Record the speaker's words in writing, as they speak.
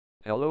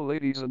Hello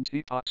ladies and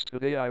teapots,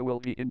 today I will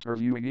be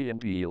interviewing Ian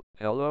Beale.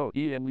 Hello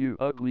Ian, you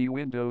ugly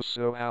window,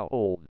 so how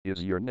old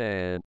is your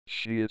nan?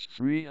 She is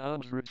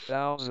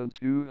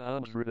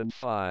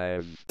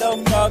 300,205.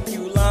 The fuck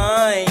you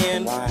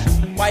lying?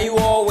 Why you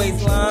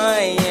always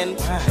lying?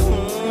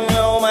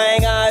 Oh my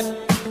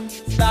god,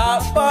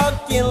 stop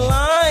fucking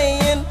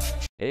lying.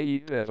 Hey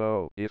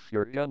Evo, if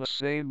you're gonna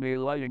say me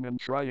lying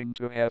and trying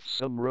to have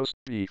some roast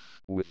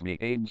beef with me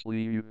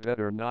Ainsley, you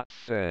better not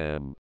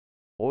fam.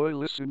 Oi,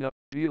 listen up,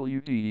 Beale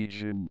you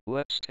Asian.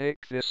 Let's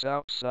take this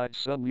outside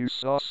sun, you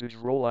sausage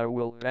roll. I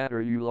will batter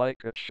you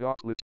like a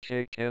chocolate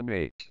cake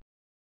M8.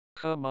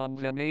 Come on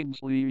then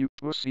Ainsley, you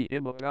pussy,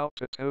 I'm about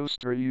to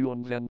toaster you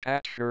and then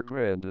pat your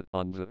grid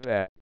on the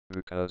back,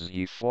 because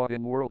he fought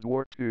in World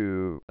War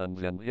II, and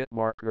then hit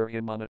marker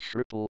him on a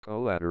triple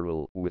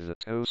collateral with a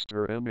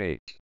toaster M8.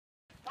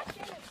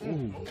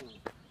 Ooh.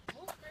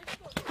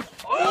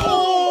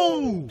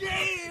 Oh!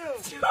 Damn!